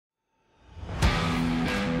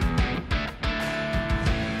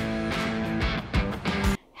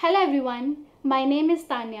Hello everyone, my name is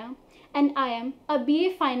Tanya and I am a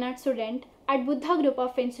BA Fine Arts student at Buddha Group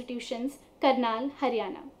of Institutions, Karnal,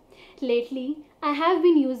 Haryana. Lately, I have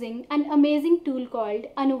been using an amazing tool called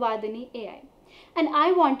Anuvadini AI and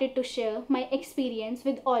I wanted to share my experience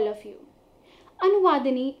with all of you.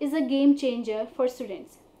 Anuvadini is a game changer for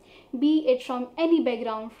students, be it from any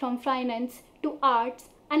background from finance to arts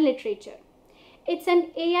and literature. It's an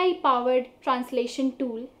AI-powered translation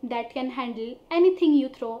tool that can handle anything you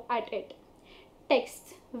throw at it.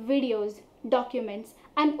 Texts, videos, documents,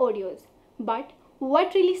 and audios. But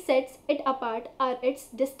what really sets it apart are its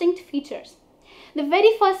distinct features. The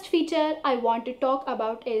very first feature I want to talk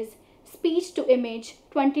about is Speech-to-Image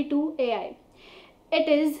 22 AI. It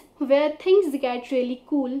is where things get really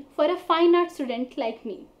cool for a fine art student like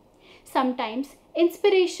me. Sometimes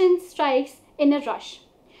inspiration strikes in a rush.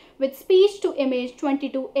 With Speech-to-Image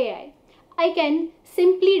 22 AI, I can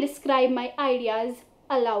simply describe my ideas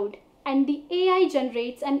aloud and the AI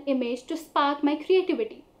generates an image to spark my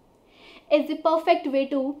creativity. It's the perfect way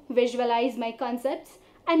to visualize my concepts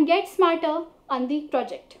and get smarter on the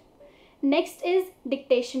project. Next is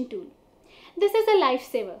Dictation tool. This is a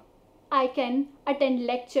lifesaver. I can attend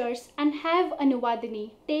lectures and have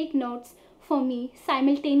Anuvadini take notes for me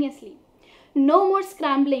simultaneously. No more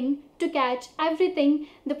scrambling to catch everything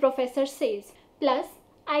the professor says. Plus,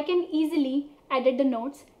 I can easily edit the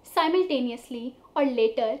notes simultaneously or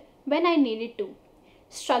later when I need it to.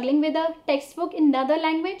 Struggling with a textbook in another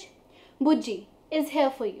language? Budgie is here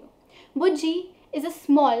for you. Budgie is a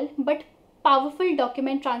small but powerful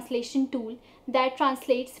document translation tool that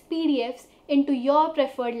translates PDFs into your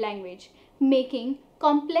preferred language, making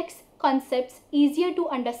complex concepts easier to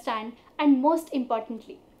understand and most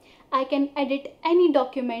importantly, I can edit any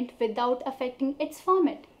document without affecting its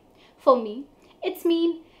format. For me, it's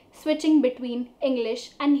mean switching between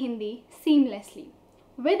English and Hindi seamlessly.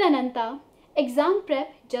 With Ananta, exam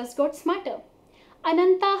prep just got smarter.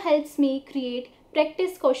 Ananta helps me create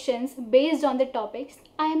practice questions based on the topics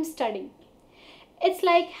I am studying. It's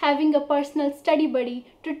like having a personal study buddy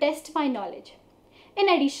to test my knowledge. In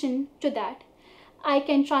addition to that, I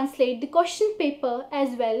can translate the question paper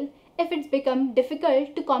as well if it's become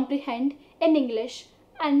difficult to comprehend in English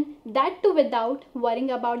and that too without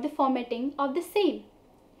worrying about the formatting of the same.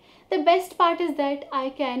 The best part is that I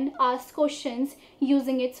can ask questions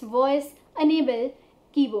using its voice-enabled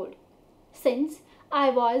keyboard. Since I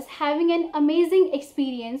was having an amazing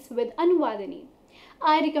experience with Anuvadini,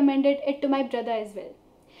 I recommended it to my brother as well.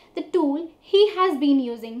 The tool he has been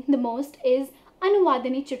using the most is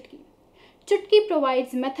Anuvadini Chutki. Chutki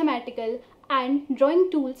provides mathematical and drawing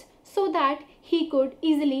tools so that he could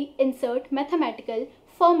easily insert mathematical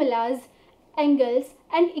formulas, angles,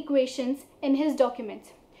 and equations in his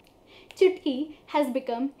documents. Chutki has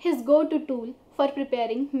become his go-to tool for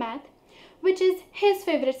preparing math, which is his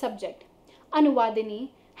favorite subject. Anuvadini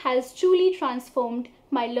has truly transformed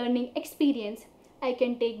my learning experience. I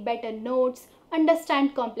can take better notes,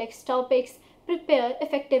 understand complex topics, prepare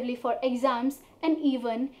effectively for exams, and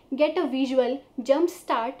even get a visual jump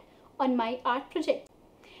start on my art project.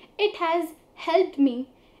 It has helped me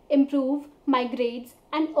improve my grades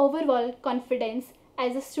and overall confidence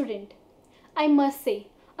as a student. I must say,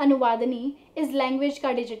 Anuvadini is language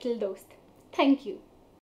ka digital dost. Thank you.